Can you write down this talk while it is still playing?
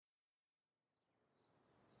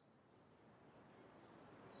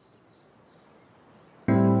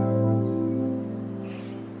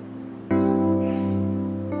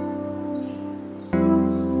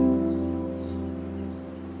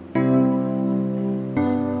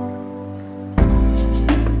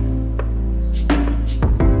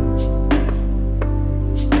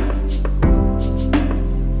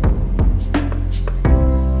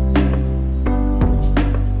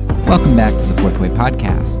back to the Fourth Way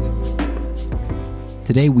Podcast.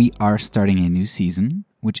 Today we are starting a new season,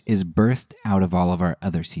 which is birthed out of all of our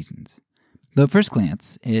other seasons. Though at first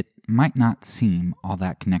glance, it might not seem all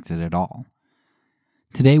that connected at all.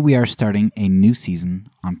 Today we are starting a new season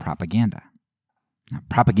on propaganda. Now,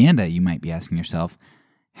 propaganda, you might be asking yourself,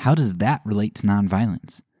 how does that relate to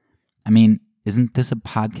nonviolence? I mean, isn't this a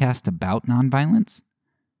podcast about nonviolence?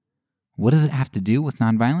 What does it have to do with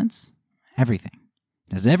nonviolence? Everything.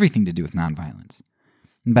 It has everything to do with nonviolence.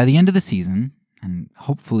 And by the end of the season, and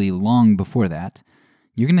hopefully long before that,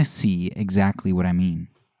 you're going to see exactly what I mean.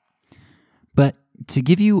 But to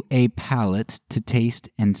give you a palate to taste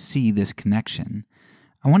and see this connection,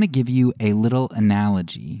 I want to give you a little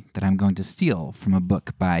analogy that I'm going to steal from a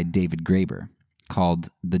book by David Graeber called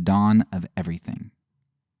The Dawn of Everything.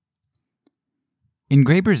 In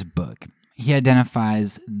Graeber's book, he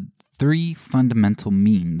identifies 3 fundamental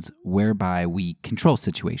means whereby we control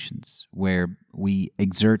situations, where we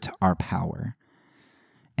exert our power.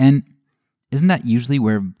 And isn't that usually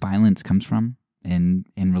where violence comes from? In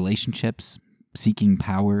relationships, seeking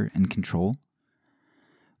power and control?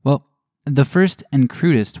 Well, the first and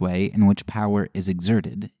crudest way in which power is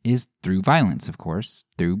exerted is through violence, of course,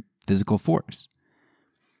 through physical force.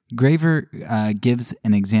 Graeber gives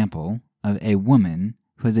an example of a woman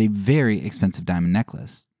who has a very expensive diamond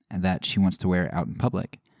necklace that she wants to wear out in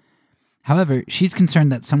public. However, she's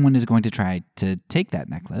concerned that someone is going to try to take that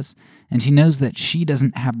necklace, and she knows that she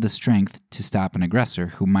doesn't have the strength to stop an aggressor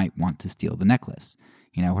who might want to steal the necklace,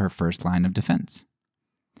 her first line of defense.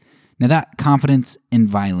 Now, that confidence in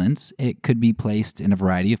violence, it could be placed in a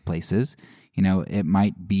variety of places. It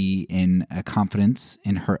might be in a confidence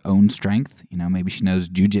in her own strength. Maybe she knows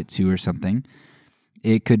jujitsu or something.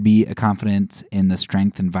 It could be a confidence in the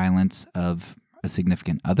strength and violence of a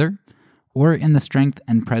significant other, or in the strength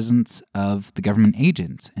and presence of the government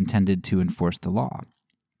agents intended to enforce the law.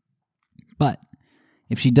 But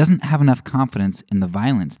if she doesn't have enough confidence in the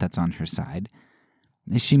violence that's on her side,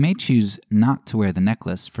 she may choose not to wear the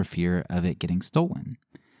necklace for fear of it getting stolen.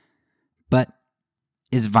 But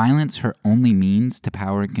is violence her only means to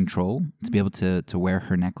power and control, to be able to wear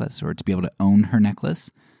her necklace or to be able to own her necklace?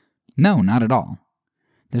 No, not at all.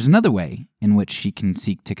 There's another way in which she can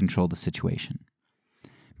seek to control the situation.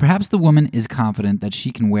 Perhaps the woman is confident that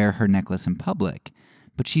she can wear her necklace in public,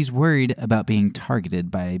 but she's worried about being targeted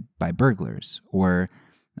by burglars, or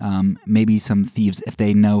maybe some thieves if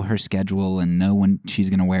they know her schedule and know when she's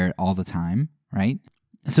going to wear it all the time, right?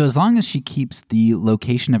 So as long as she keeps the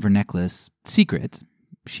location of her necklace secret,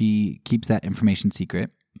 she keeps that information secret,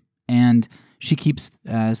 and she keeps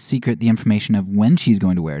secret the information of when she's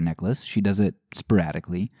going to wear a necklace, she does it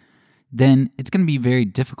sporadically, then it's going to be very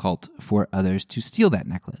difficult for others to steal that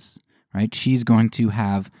necklace, right? She's going to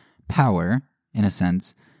have power, in a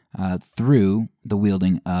sense, through the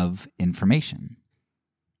wielding of information.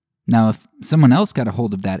 Now, if someone else got a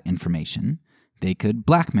hold of that information, they could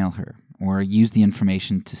blackmail her or use the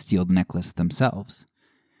information to steal the necklace themselves.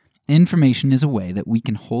 Information is a way that we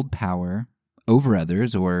can hold power over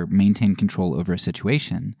others or maintain control over a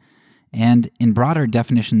situation. And in broader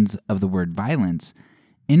definitions of the word violence,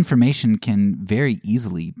 information can very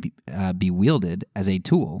easily be wielded as a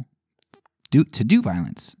tool to do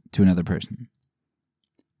violence to another person.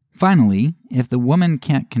 Finally, if the woman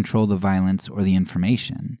can't control the violence or the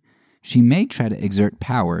information, she may try to exert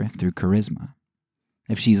power through charisma.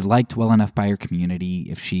 If she's liked well enough by her community,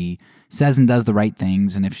 if she says and does the right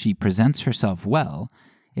things, and if she presents herself well,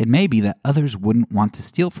 it may be that others wouldn't want to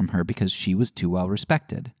steal from her because she was too well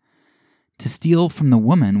respected. To steal from the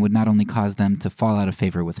woman would not only cause them to fall out of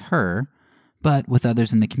favor with her, but with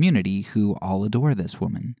others in the community who all adore this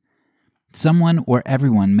woman. Someone or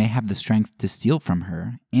everyone may have the strength to steal from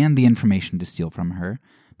her and the information to steal from her,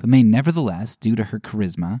 but may nevertheless, due to her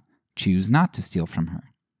charisma, choose not to steal from her.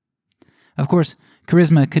 Of course,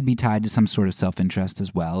 charisma could be tied to some sort of self-interest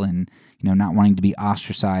as well, and not wanting to be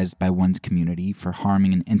ostracized by one's community for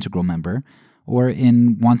harming an integral member, or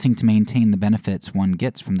in wanting to maintain the benefits one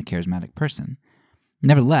gets from the charismatic person.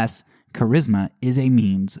 Nevertheless, charisma is a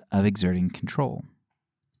means of exerting control.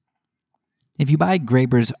 If you buy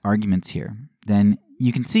Graeber's arguments here, then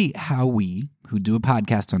you can see how we, who do a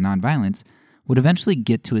podcast on nonviolence, would eventually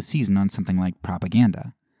get to a season on something like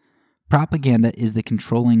propaganda. Propaganda is the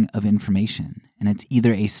controlling of information, and it's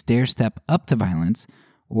either a stair-step up to violence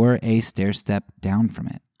or a stair-step down from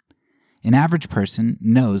it. An average person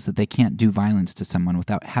knows that they can't do violence to someone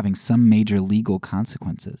without having some major legal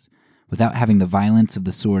consequences, without having the violence of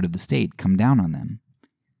the sword of the state come down on them.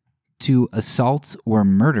 To assault or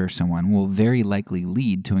murder someone will very likely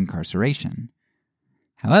lead to incarceration.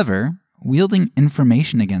 However, wielding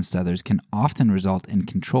information against others can often result in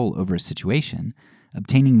control over a situation,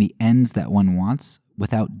 obtaining the ends that one wants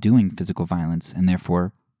without doing physical violence and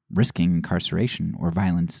therefore risking incarceration or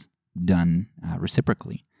violence done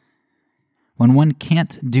reciprocally. When one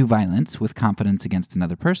can't do violence with confidence against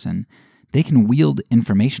another person, they can wield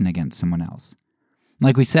information against someone else.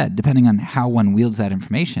 Like we said, depending on how one wields that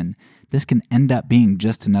information, this can end up being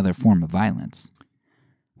just another form of violence.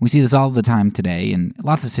 We see this all the time today in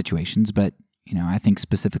lots of situations, but I think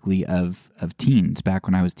specifically of teens back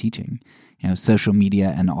when I was teaching. Social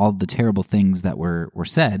media and all the terrible things that were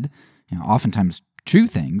said, oftentimes true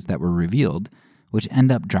things that were revealed, which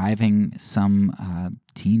end up driving some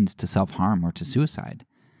teens to self-harm or to suicide.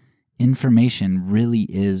 Information really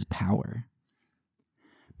is power.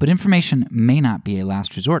 But information may not be a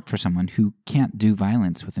last resort for someone who can't do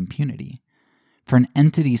violence with impunity. For an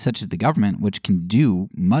entity such as the government, which can do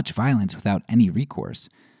much violence without any recourse,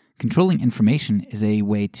 controlling information is a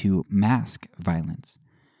way to mask violence.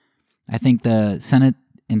 I think the Senate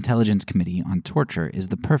Intelligence Committee on Torture is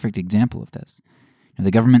the perfect example of this. The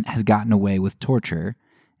government has gotten away with torture,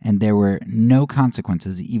 and there were no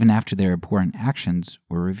consequences even after their abhorrent actions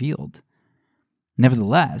were revealed.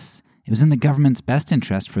 Nevertheless, it was in the government's best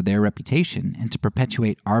interest for their reputation and to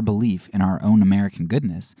perpetuate our belief in our own American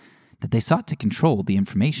goodness that they sought to control the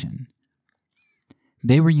information.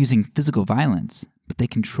 They were using physical violence, but they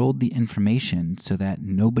controlled the information so that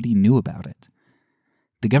nobody knew about it.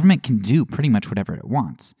 The government can do pretty much whatever it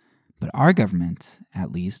wants, but our government,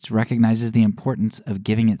 at least, recognizes the importance of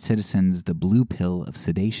giving its citizens the blue pill of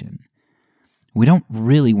sedation. We don't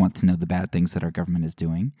really want to know the bad things that our government is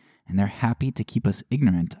doing, and they're happy to keep us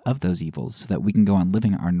ignorant of those evils so that we can go on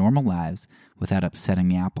living our normal lives without upsetting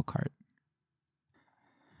the apple cart.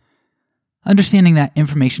 Understanding that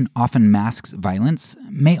information often masks violence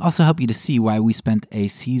may also help you to see why we spent a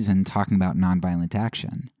season talking about nonviolent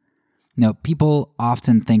action. Now, people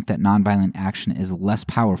often think that nonviolent action is less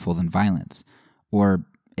powerful than violence, or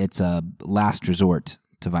it's a last resort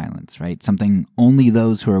to violence, right? Something only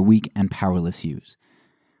those who are weak and powerless use.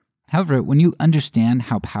 However, when you understand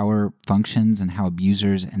how power functions and how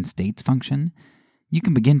abusers and states function, you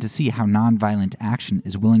can begin to see how nonviolent action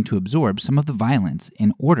is willing to absorb some of the violence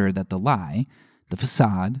in order that the lie, the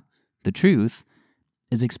facade, the truth,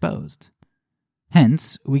 is exposed.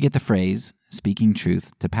 Hence, we get the phrase, speaking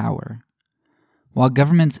truth to power. While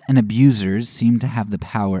governments and abusers seem to have the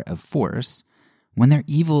power of force, when their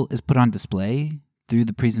evil is put on display through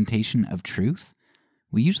the presentation of truth,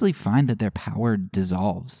 we usually find that their power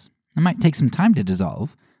dissolves. It might take some time to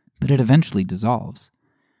dissolve, but it eventually dissolves.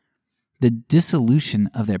 The dissolution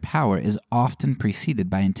of their power is often preceded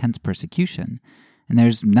by intense persecution, and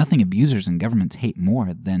there's nothing abusers and governments hate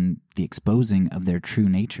more than the exposing of their true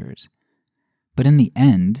natures. But in the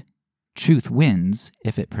end, truth wins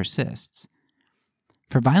if it persists.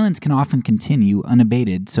 For violence can often continue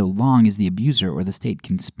unabated so long as the abuser or the state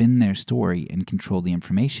can spin their story and control the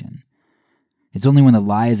information. It's only when the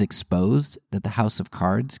lie is exposed that the house of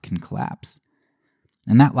cards can collapse.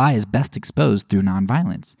 And that lie is best exposed through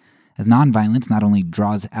nonviolence, as nonviolence not only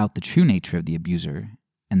draws out the true nature of the abuser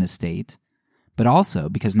and the state, but also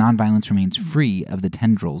because nonviolence remains free of the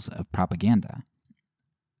tendrils of propaganda.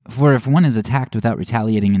 For if one is attacked without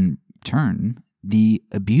retaliating in turn, the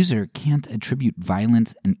abuser can't attribute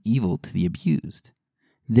violence and evil to the abused.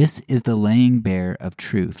 This is the laying bare of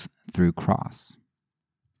truth through cross.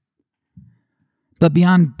 But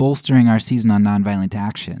beyond bolstering our season on nonviolent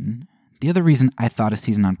action, the other reason I thought a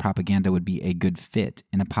season on propaganda would be a good fit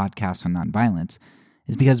in a podcast on nonviolence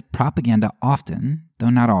is because propaganda often, though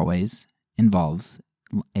not always, involves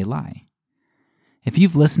a lie. If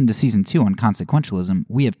you've listened to Season 2 on consequentialism,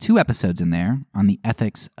 we have 2 episodes in there on the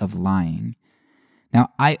ethics of lying. Now,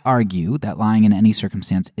 I argue that lying in any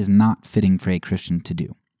circumstance is not fitting for a Christian to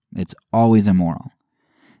do. It's always immoral.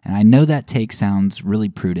 And I know that take sounds really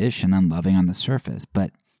prudish and unloving on the surface,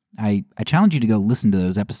 but I challenge you to go listen to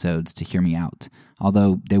those episodes to hear me out,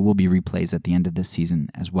 although there will be replays at the end of this season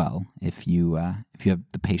as well, if you have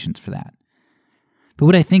the patience for that. But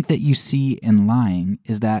what I think that you see in lying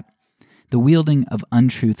is that the wielding of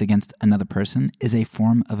untruth against another person is a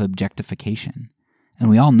form of objectification, and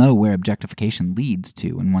we all know where objectification leads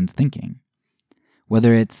to in one's thinking.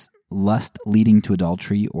 Whether it's lust leading to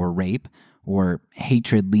adultery or rape, or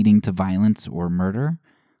hatred leading to violence or murder,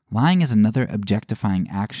 lying is another objectifying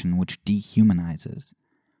action which dehumanizes.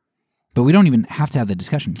 But we don't even have to have the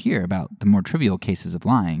discussion here about the more trivial cases of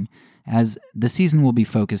lying, as the season will be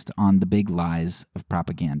focused on the big lies of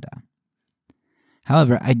propaganda.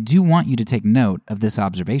 However, I do want you to take note of this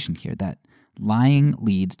observation here, that lying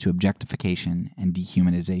leads to objectification and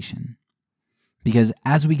dehumanization. Because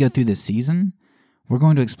as we go through this season, we're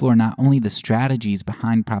going to explore not only the strategies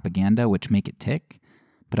behind propaganda which make it tick,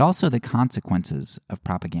 but also the consequences of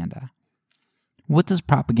propaganda. What does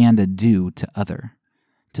propaganda do to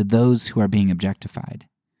those who are being objectified?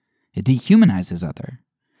 It dehumanizes other.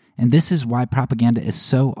 And this is why propaganda is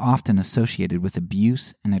so often associated with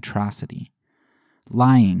abuse and atrocity.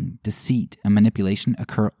 Lying, deceit, and manipulation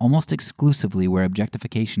occur almost exclusively where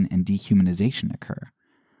objectification and dehumanization occur.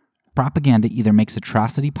 Propaganda either makes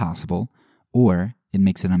atrocity possible or it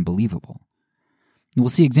makes it unbelievable. We'll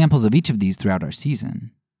see examples of each of these throughout our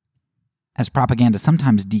season. As propaganda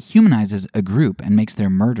sometimes dehumanizes a group and makes their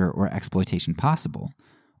murder or exploitation possible,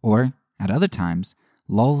 or, at other times,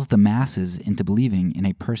 lulls the masses into believing in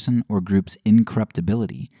a person or group's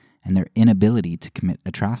incorruptibility and their inability to commit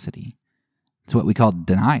atrocity. It's what we call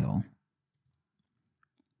denial.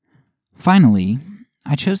 Finally,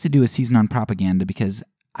 I chose to do a season on propaganda because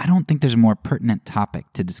I don't think there's a more pertinent topic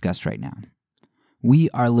to discuss right now. We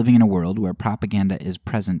are living in a world where propaganda is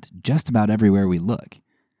present just about everywhere we look.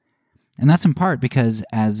 And that's in part because,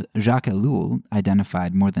 as Jacques Ellul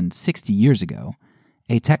identified more than 60 years ago,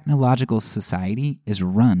 a technological society is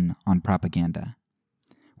run on propaganda.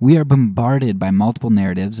 We are bombarded by multiple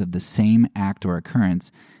narratives of the same act or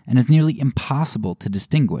occurrence, and it's nearly impossible to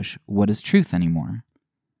distinguish what is truth anymore.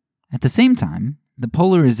 At the same time, the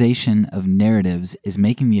polarization of narratives is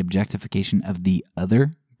making the objectification of the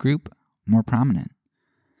other group more prominent.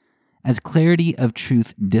 As clarity of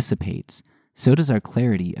truth dissipates, so does our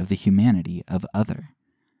clarity of the humanity of other.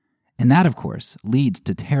 And that, of course, leads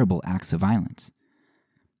to terrible acts of violence.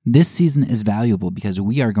 This season is valuable because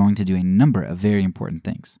we are going to do a number of very important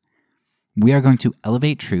things. We are going to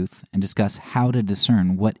elevate truth and discuss how to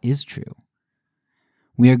discern what is true.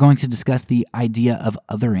 We are going to discuss the idea of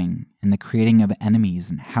othering and the creating of enemies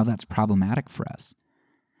and how that's problematic for us.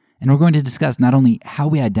 And we're going to discuss not only how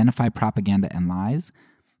we identify propaganda and lies,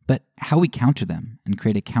 but how we counter them and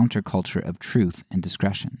create a counterculture of truth and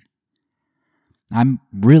discretion. I'm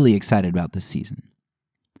really excited about this season.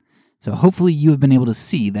 So hopefully you have been able to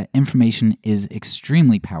see that information is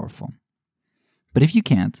extremely powerful. But if you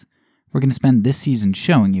can't, we're going to spend this season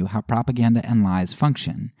showing you how propaganda and lies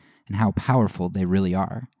function and how powerful they really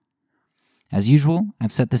are. As usual,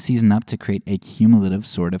 I've set the season up to create a cumulative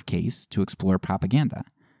sort of case to explore propaganda.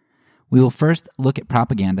 We will first look at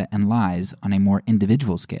propaganda and lies on a more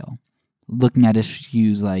individual scale, looking at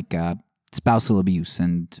issues like spousal abuse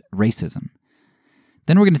and racism.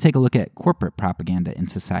 Then we're going to take a look at corporate propaganda in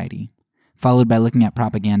society, followed by looking at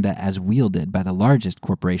propaganda as wielded by the largest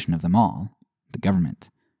corporation of them all, the government.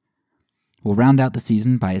 We'll round out the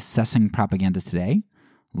season by assessing propaganda today,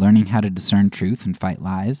 learning how to discern truth and fight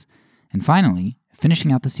lies, and finally,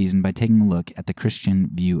 finishing out the season by taking a look at the Christian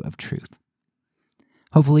view of truth.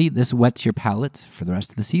 Hopefully, this whets your palate for the rest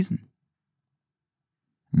of the season.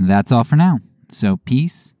 That's all for now. So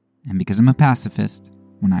peace, and because I'm a pacifist,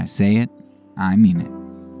 when I say it, I mean it.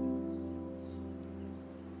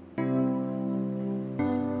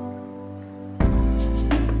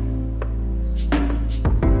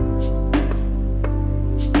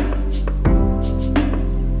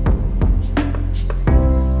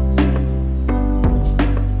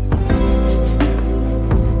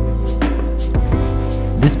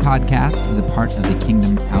 This podcast is a part of the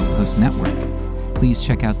Kingdom Outpost Network. Please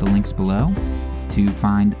check out the links below to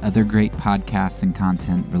find other great podcasts and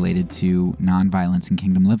content related to nonviolence and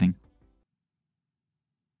kingdom living.